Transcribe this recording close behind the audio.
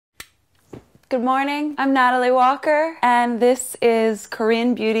Good morning, I'm Natalie Walker, and this is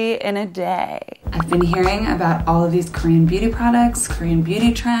Korean Beauty in a Day. I've been hearing about all of these Korean beauty products, Korean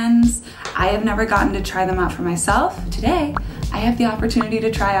beauty trends. I have never gotten to try them out for myself. Today, I have the opportunity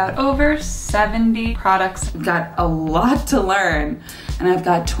to try out over 70 products. I've got a lot to learn, and I've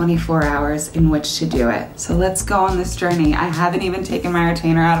got 24 hours in which to do it. So let's go on this journey. I haven't even taken my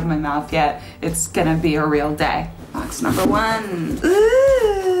retainer out of my mouth yet. It's gonna be a real day. Box number one.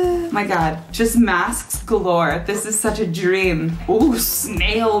 Ooh, my God, just masks galore. This is such a dream. Ooh,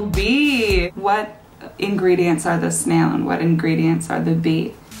 snail bee. What ingredients are the snail and what ingredients are the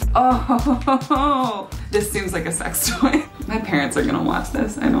bee? Oh, this seems like a sex toy. My parents are gonna watch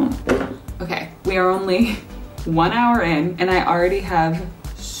this, I don't. Okay, we are only 1 hour in and I already have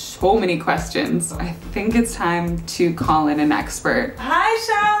so many questions. I think it's time to call in an expert. Hi,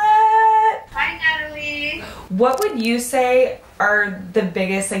 Charlotte! Hi, Natalie. What would you say are the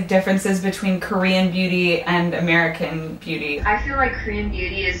biggest differences between Korean beauty and American beauty? I feel like Korean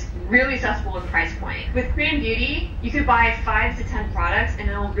beauty is really accessible in price point. With Korean beauty, you could buy 5 to 10 products and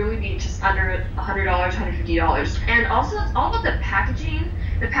it'll really be just under $100, $150. And also it's all about the packaging.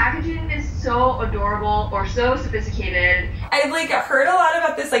 The packaging is so adorable or so sophisticated. I've heard a lot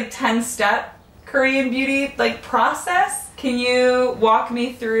about this 10-step Korean beauty process. Can you walk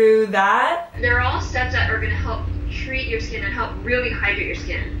me through that? They're all steps that are gonna help treat your skin and help really hydrate your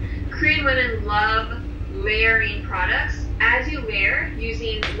skin. Korean women love layering products. As you layer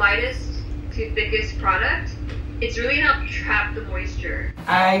using lightest to thickest product, it's really gonna help trap the moisture.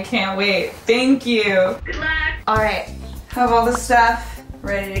 I can't wait. Thank you. Good luck. All right, have all the stuff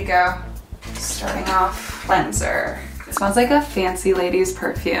ready to go. Starting off, cleanser. It smells like a fancy lady's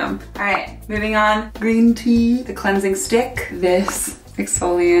perfume. All right, moving on. Green tea, the cleansing stick, this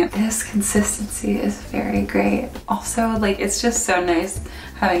exfoliant. This consistency is very great. Also, it's just so nice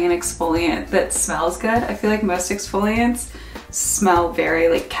having an exfoliant that smells good. I feel like most exfoliants smell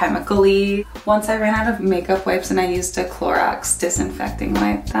very chemically. Once I ran out of makeup wipes and I used a Clorox disinfecting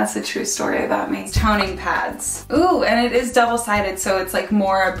wipe. That's a true story about me. Toning pads. Ooh, and it is double-sided, so it's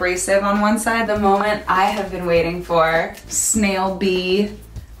more abrasive on one side. The moment I have been waiting for. Snail bee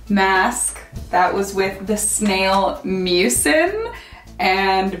mask. That was with the snail mucin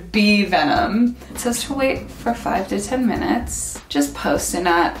and bee venom. It says to wait for 5 to 10 minutes. Just posting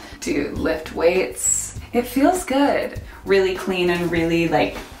up, do lift weights. It feels good. Really clean and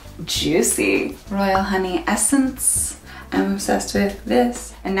really juicy. Royal honey essence. I'm obsessed with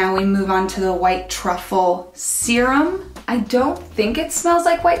this. And now we move on to the white truffle serum. I don't think it smells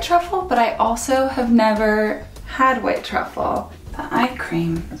like white truffle, but I also have never had white truffle. The eye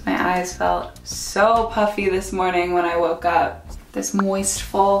cream. My eyes felt so puffy this morning when I woke up. This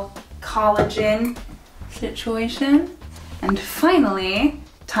moistful collagen situation. And finally,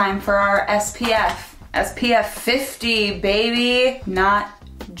 time for our SPF. SPF 50, baby. Not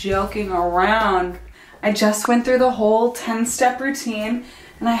joking around. I just went through the whole 10-step routine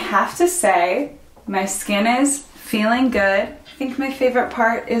and I have to say, my skin is feeling good. I think my favorite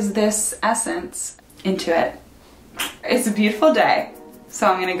part is this essence. Into it. It's a beautiful day, so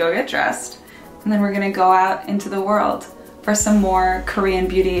I'm gonna go get dressed and then we're gonna go out into the world for some more Korean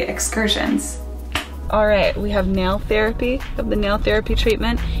beauty excursions. All right, we have nail therapy, of the nail therapy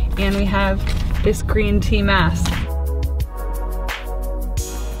treatment, and we have this green tea mask.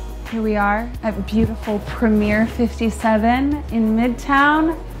 Here we are at beautiful Premier 57 in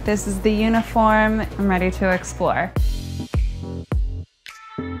Midtown. This is the uniform. I'm ready to explore.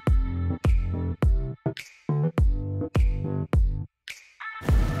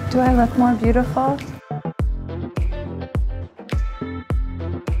 Do I look more beautiful?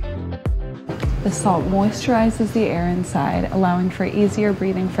 The salt moisturizes the air inside, allowing for easier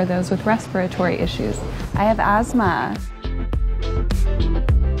breathing for those with respiratory issues. I have asthma.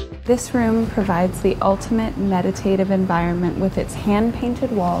 This room provides the ultimate meditative environment with its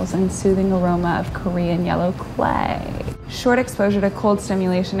hand-painted walls and soothing aroma of Korean yellow clay. Short exposure to cold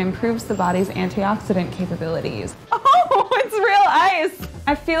stimulation improves the body's antioxidant capabilities. Oh, it's real ice!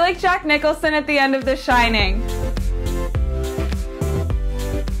 I feel like Jack Nicholson at the end of The Shining.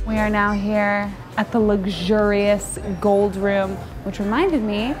 We are now here at the luxurious gold room, which reminded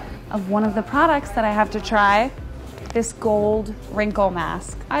me of one of the products that I have to try, this gold wrinkle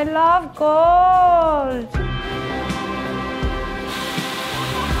mask. I love gold!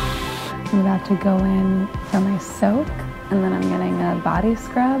 I'm about to go in for my soak, and then I'm getting a body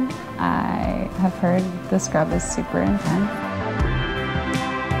scrub. I have heard the scrub is super intense.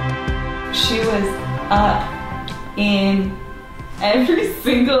 She was up in every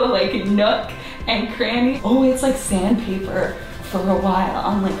single nook and cranny. Oh, it's like sandpaper for a while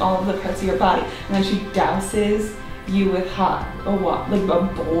on like all of the parts of your body. And then she douses you with like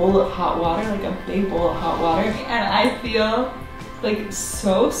a bowl of hot water, like a big bowl of hot water. And I feel like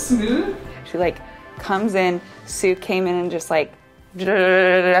so smooth. She like comes in, Sue came in and just like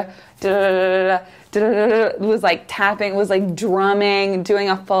was like tapping, was like drumming, doing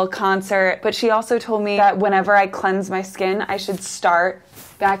a full concert. But she also told me that whenever I cleanse my skin, I should start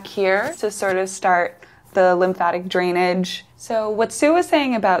back here to sort of start the lymphatic drainage. So what Sue was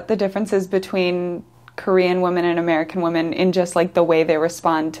saying about the differences between Korean women and American women in just like the way they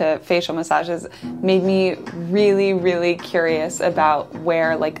respond to facial massages made me really, really curious about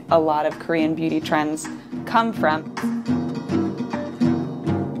where like a lot of Korean beauty trends come from.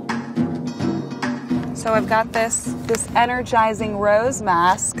 So I've got this energizing rose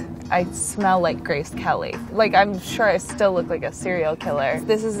mask. I smell like Grace Kelly. Like, I'm sure I still look like a serial killer.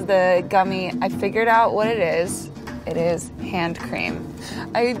 This is the gummy. I figured out what it is. It is hand cream.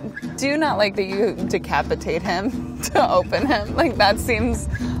 I do not like that you decapitate him to open him. Like, that seems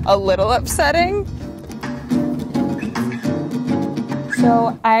a little upsetting.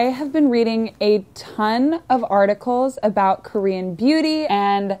 So I have been reading a ton of articles about Korean beauty,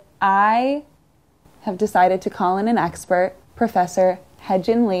 and I have decided to call in an expert, Professor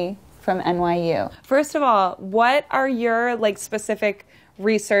Haejin Lee from NYU. First of all, what are your like specific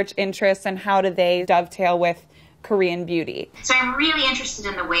research interests and how do they dovetail with Korean beauty? So I'm really interested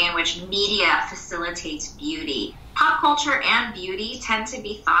in the way in which media facilitates beauty. Pop culture and beauty tend to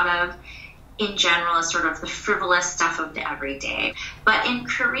be thought of in general as sort of the frivolous stuff of the everyday. But in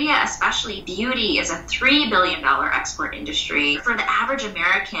Korea especially, beauty is a $3 billion export industry. For the average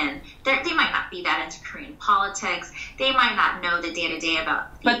American, they might not be that into Korean politics. They might not know the day-to-day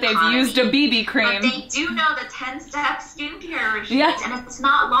about the But they've economy, used a BB cream. But they do know the 10-step skincare regime. Yes. And it's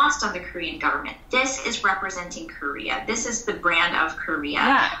not lost on the Korean government. This is representing Korea. This is the brand of Korea.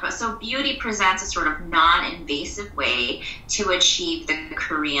 Yeah. So beauty presents a sort of non-invasive way to achieve the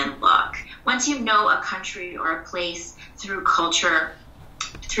Korean look. Once you know a country or a place through culture,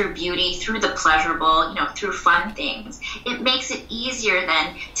 through beauty, through the pleasurable, through fun things, it makes it easier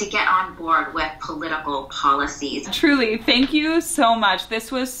then to get on board with political policies. Truly, thank you so much.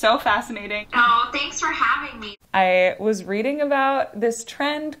 This was so fascinating. Oh, thanks for having me. I was reading about this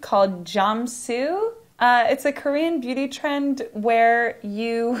trend called jamsu. It's a Korean beauty trend where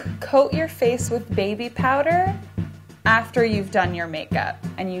you coat your face with baby powder after you've done your makeup,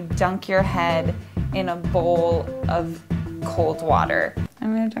 and you dunk your head in a bowl of cold water.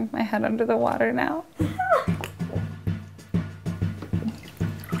 I'm gonna dunk my head under the water now.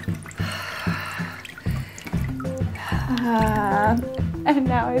 And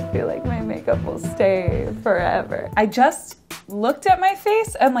now I feel like my makeup will stay forever. I just looked at my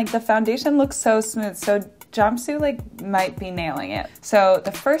face and like the foundation looks so smooth. So Jamsu like might be nailing it. So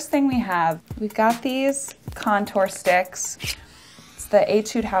the first thing we've got these contour sticks. It's the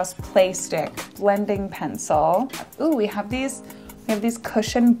Etude House Play Stick blending pencil. Ooh, we have these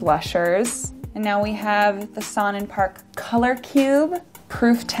cushion blushers. And now we have the Son & Park Color Cube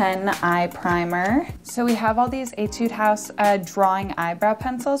Proof 10 Eye Primer. So we have all these Etude House drawing eyebrow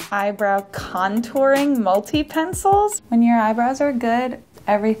pencils, eyebrow contouring multi-pencils. When your eyebrows are good,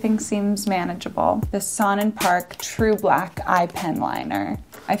 everything seems manageable. The Son & Park True Black Eye Pen Liner.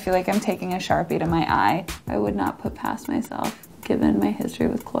 I feel like I'm taking a Sharpie to my eye. I would not put past myself, given my history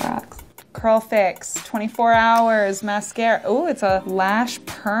with Clorox. Curl Fix, 24 hours, mascara. Oh, it's a lash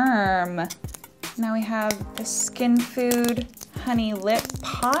perm. Now we have the Skin Food Honey Lip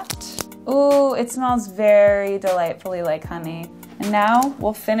Pot. Oh, it smells very delightfully like honey. And now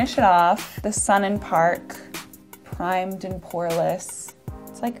we'll finish it off. The Son & Park Primed and Poreless.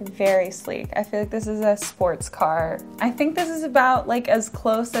 It's like very sleek. I feel like this is a sports car. I think this is about like as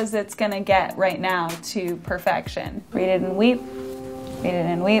close as it's gonna get right now to perfection. Read it and weep. Read it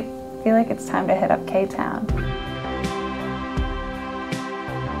and weep. I feel like it's time to hit up K-Town.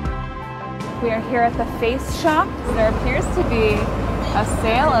 We are here at the Face Shop. There appears to be a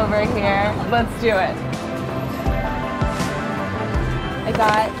sale over here. Let's do it. I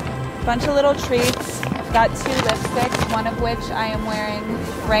got a bunch of little treats. I've got 2 lipsticks, one of which I am wearing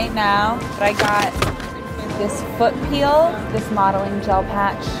right now. But I got this foot peel, this modeling gel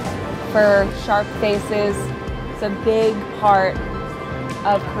patch for sharp faces. It's a big part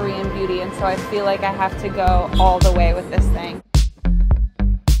of Korean beauty, and so I feel like I have to go all the way with this thing.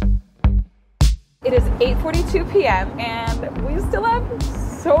 It is 8:42 p.m. and we still have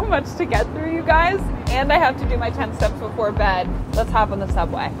so much to get through, you guys, and I have to do my 10 steps before bed. Let's hop on the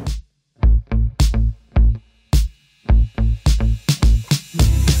subway.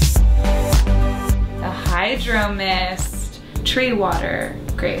 A Hydro Mist. tree water,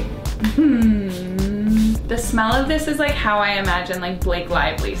 great. The smell of this is like how I imagine like Blake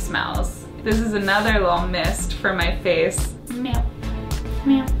Lively smells. This is another little mist for my face. Meow,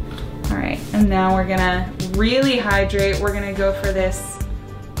 meow. All right, and now we're gonna really hydrate. We're gonna go for this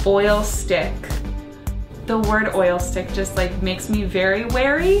oil stick. The word oil stick just like makes me very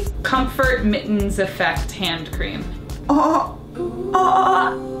wary. Comfort Mittens Effect hand cream. Oh, oh,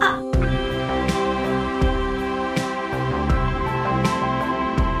 ah.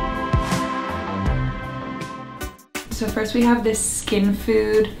 So first we have this Skin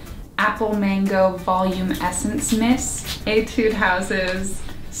Food Apple Mango Volume Essence Mist. Etude House's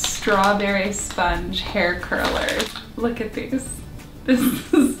Strawberry Sponge Hair Curlers. Look at these. This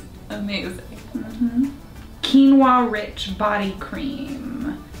is amazing. Quinoa Rich Body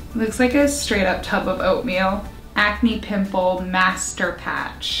Cream. Looks like a straight up tub of oatmeal. Acne Pimple Master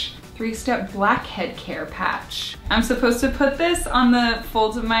Patch. 3-step blackhead care patch. I'm supposed to put this on the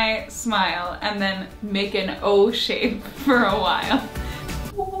folds of my smile and then make an O shape for a while.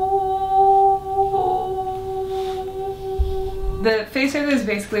 The face oil is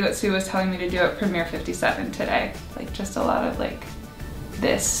basically what Sue was telling me to do at Premiere 57 today. Like just a lot of like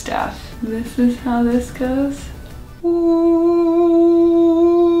this stuff. This is how this goes. Ooh.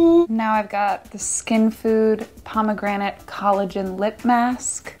 Now I've got the Skin Food Pomegranate Collagen Lip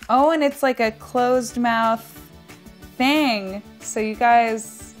Mask. Oh, and it's like a closed mouth thing. So you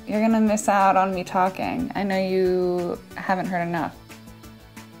guys, you're gonna miss out on me talking. I know you haven't heard enough.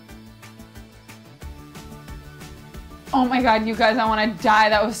 Oh my God, you guys, I wanna die.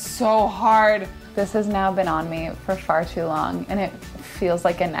 That was so hard. This has now been on me for far too long and it feels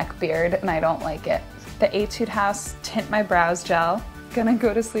like a neck beard and I don't like it. The Etude House Tint My Brows Gel. Gonna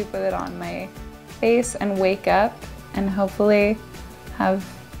go to sleep with it on my face and wake up and hopefully have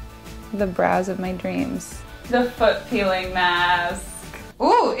the brows of my dreams. The foot peeling mask.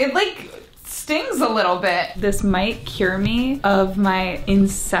 Ooh, it like stings a little bit. This might cure me of my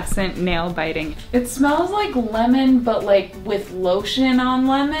incessant nail biting. It smells like lemon, but like with lotion on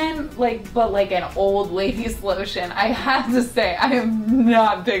lemon, but like an old lady's lotion. I have to say, I am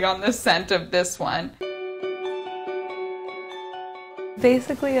not big on the scent of this one.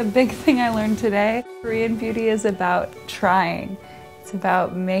 Basically, a big thing I learned today, Korean beauty is about trying. It's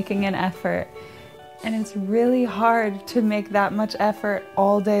about making an effort. And it's really hard to make that much effort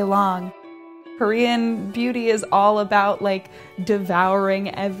all day long. Korean beauty is all about like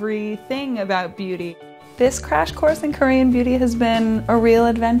devouring everything about beauty. This crash course in Korean beauty has been a real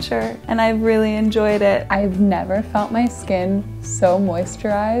adventure and I've really enjoyed it. I've never felt my skin so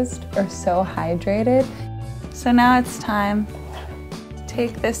moisturized or so hydrated. So now it's time.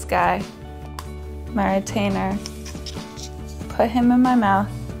 Take this guy, my retainer, put him in my mouth,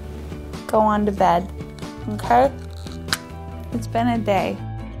 go on to bed, okay? It's been a day.